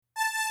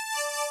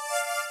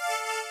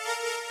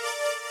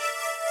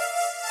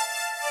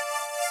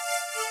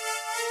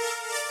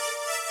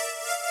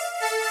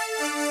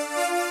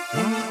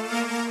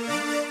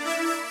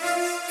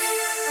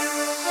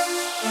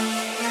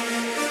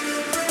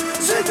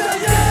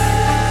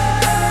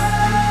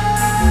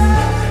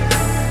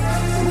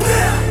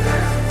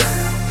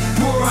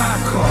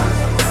Barraka,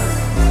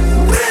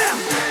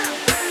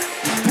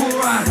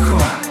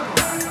 Barraka.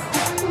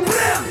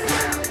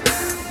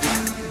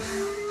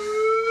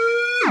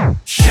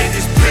 Shit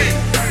is big,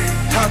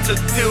 how to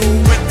deal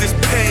with this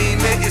pain,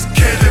 it is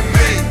killing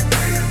me.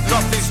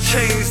 Nothing's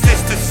changed,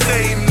 it's the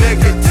same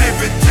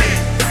negativity,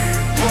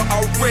 but I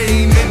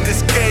reign in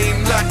this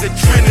game like the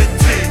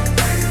Trinity.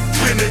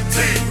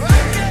 Trinity,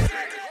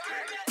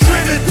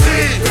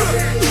 Trinity,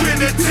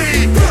 Trinity,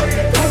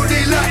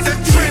 holy like the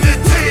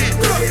Trinity.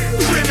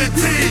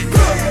 Trinity,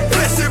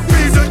 blessed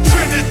be the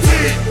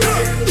Trinity.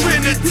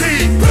 Trinity,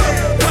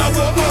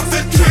 power of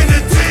the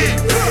Trinity.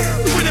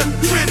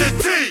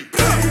 Trinity.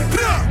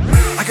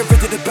 I get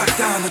ready to back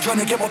down. I'm trying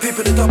to get more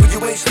people to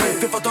WH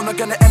straight. If I don't, I'm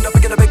gonna end up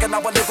getting big, and now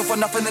I'm living for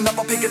nothing, and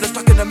I'm picking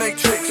stuck in the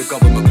matrix. The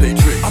government play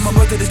tricks. I'm a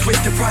murder this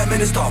twisted prime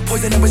minister.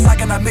 Poison and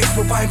slag and I mixed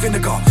with wine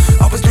vinegar.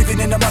 I was living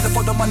in the mother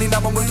for the money, now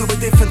I'm moved to a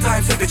different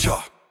time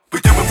signature. We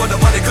do it for the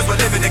money cause we're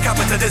living in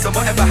capitalism.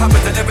 Whatever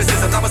happened to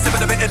lyricism, now I'm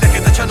sipping a bit of liquor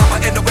to channel my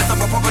inner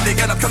wisdom. I'll probably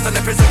get up cuffed in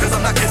prison cause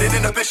I'm not getting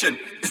inhibition.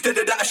 Instead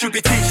of that I should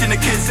be teaching the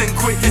kids and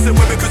quit kissing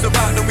women cause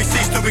around them we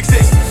cease to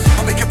exist.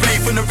 I make you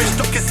bleed from the wrist,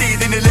 stop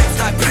conceding your lips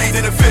like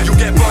bleeding a fish. You'll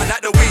get burned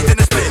like the weed in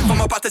the split. I'm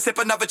about to sip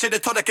another gin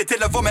and tonic until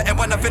I vomit. And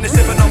when I finish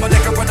sipping on my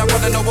liquor, when I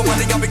run and over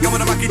money, I'll be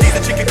going to Mackie D's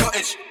and Chicken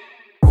Cottage.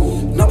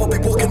 Now I'll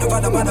be walking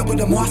around a man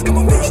with a mask on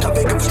my face like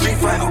big of a street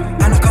fighter.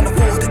 And I can't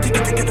afford the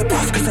ticket to get the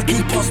bus cause I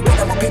keep on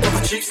spending my people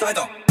a cheap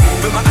cider.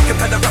 With my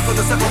acapella rap on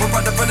the several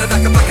run the front and I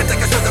can back and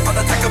take a shot and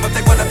attack them. But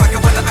they want it back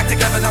and when I act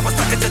together. Now I'm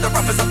stuck into the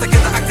rappers, I'm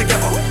taking the act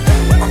together.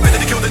 I'm ready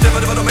to kill the devil,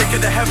 but I'll make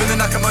it to heaven.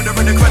 And I can murder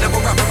an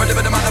incredible rapper. I live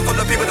in a man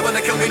full of people that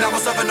wanna kill me. Now I'm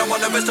serving them on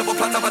the vegetable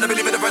platter. But I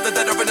believe in the brother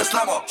that are in the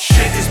slammer.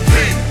 Shit is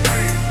big,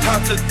 how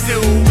to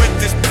deal with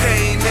this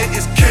pain, it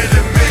is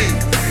killing me.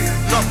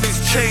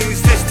 Nothing's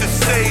changed, it's the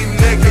same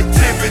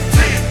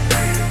negativity,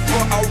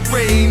 but I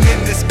reign in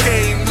this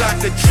game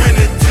like the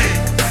Trinity.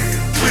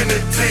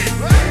 Trinity,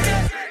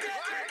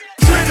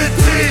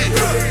 Trinity,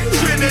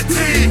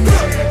 Trinity,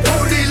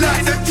 holy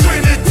like the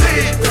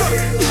Trinity.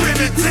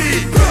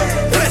 Trinity,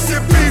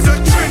 blessed be the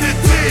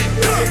Trinity.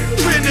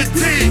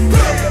 Trinity,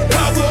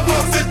 power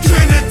of the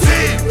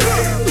Trinity.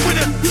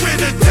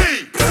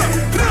 Trinity.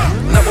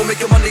 Now I'm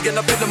making money and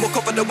I'm feeling more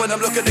confident when I'm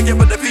looking to get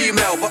with the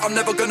female. But I'm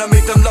never gonna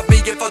make them love me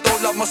if I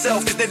don't love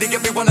myself. Cause nearly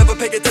everyone ever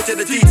pay attention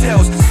to the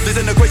details. There's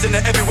an equation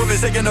that every woman's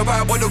saying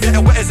around. Boy, don't get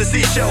it wet as a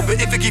seashell.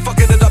 But if you keep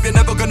fucking it up, you're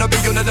never gonna be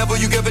on the level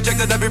you get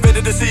rejected and be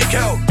ready to seek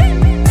help.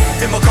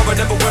 In my car I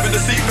never wearing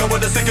a seatbelt.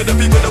 When I sick of the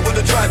people that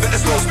wanna drive at a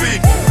slow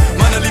speed.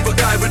 Man, I leave a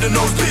guy with a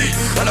nosebleed.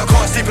 And I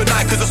can't sleep at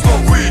night cause I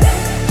smoke weed.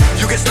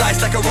 You get sliced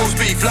like a roast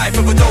beef, life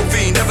of a dope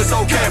fiend, never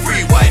so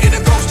carefree. White in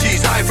a ghost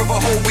cheese, high for a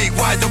whole week.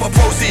 Why do I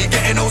proceed?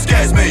 Getting old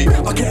scares me.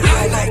 I get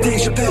high like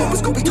Dave Chappelle. Was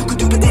gonna be talking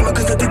to the demon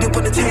cause I didn't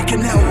wanna take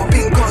an L. I've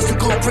been gone so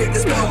can't break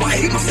the spell. I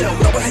hate myself,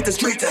 now I head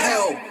straight to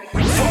hell.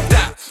 Fuck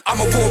that,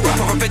 I'm a war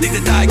rapper, I'm ready to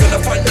die. Gonna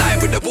front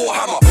line with the war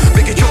hammer.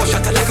 Making your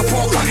shatter like a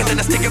pork rock and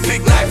then I stick a big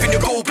knife in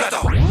your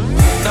gallbladder.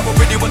 Now I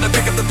really wanna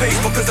pick up the pace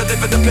because I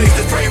live in the place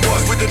that's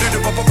brainwashed. With the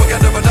new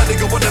propaganda and I think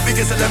I want to be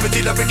a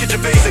celebrity like Ricky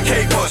Gervais and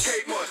Kate Bush.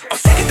 I'm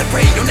sick in the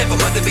brain, you'll never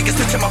murder me. Get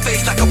switch in my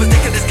face like I was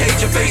Nicolas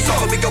Cage and face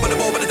off. I'll be going to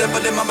war with the devil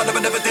in my mind.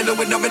 I'm never dealing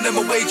with no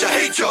minimum wage. I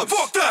hate you,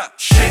 fuck that.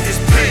 Shit is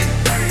big,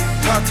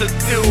 how to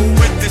deal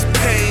with this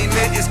pain,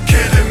 it is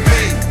killing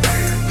me.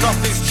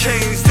 Nothing's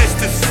changed, it's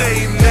the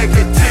same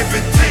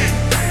negativity,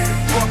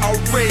 but I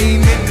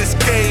reign in this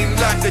game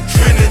like the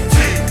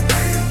Trinity.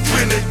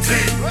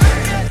 Trinity,